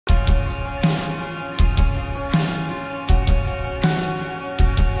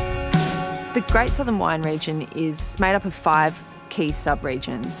The Great Southern Wine region is made up of 5 key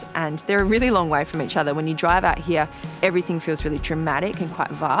sub-regions, and they're a really long way from each other. When you drive out here, everything feels really dramatic and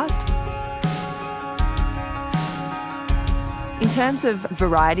quite vast. In terms of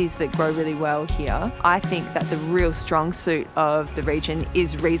varieties that grow really well here, I think that the real strong suit of the region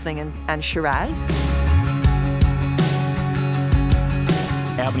is Riesling and Shiraz.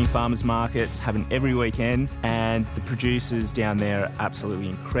 Albany farmers markets happen every weekend, and the producers down there are absolutely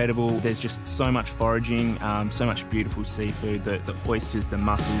incredible. There's just so much foraging, so much beautiful seafood, the oysters, the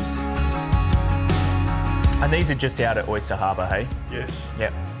mussels. And these are just out at Oyster Harbour, hey? Yes.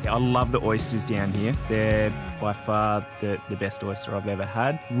 Yep. I love the oysters down here. They're by far the best oyster I've ever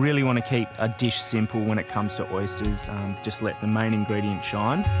had. Really want to keep a dish simple when it comes to oysters, just let the main ingredient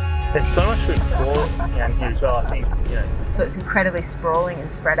shine. There's so much to explore down here as well, I think. So it's incredibly sprawling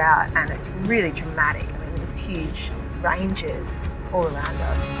and spread out, and it's really dramatic. I mean, there's huge ranges all around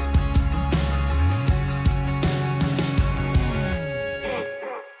us.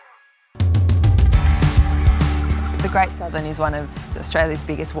 The Great Southern is one of Australia's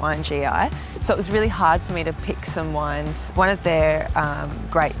biggest wine GI, so it was really hard for me to pick some wines. One of their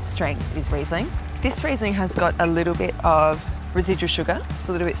great strengths is Riesling. This Riesling has got a little bit of residual sugar, it's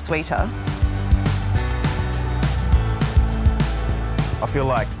a little bit sweeter. I feel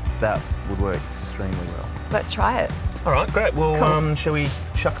like that would work extremely well. Let's try it. All right, great. Well, Cool. Shall we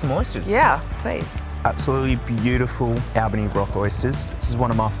chuck some oysters? Yeah, please. Absolutely beautiful Albany rock oysters. This is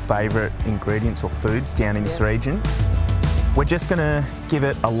one of my favourite ingredients or foods down in this region. We're just going to give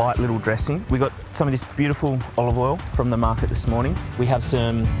it a light little dressing. We got some of this beautiful olive oil from the market this morning. We have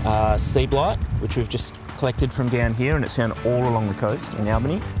some sea blight, which we've just collected from down here, and it's found all along the coast in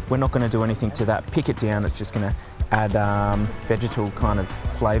Albany. We're not going to do anything to that, pick it down. It's just going to add vegetal kind of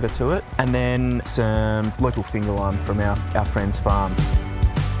flavour to it. And then some local finger lime from our friend's farm.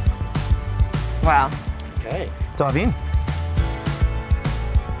 Wow. Okay. Dive in.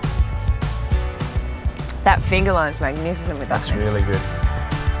 That finger lime's magnificent with that. That's really good.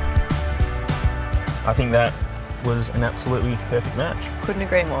 I think that was an absolutely perfect match. Couldn't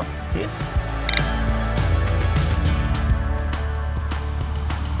agree more. Yes.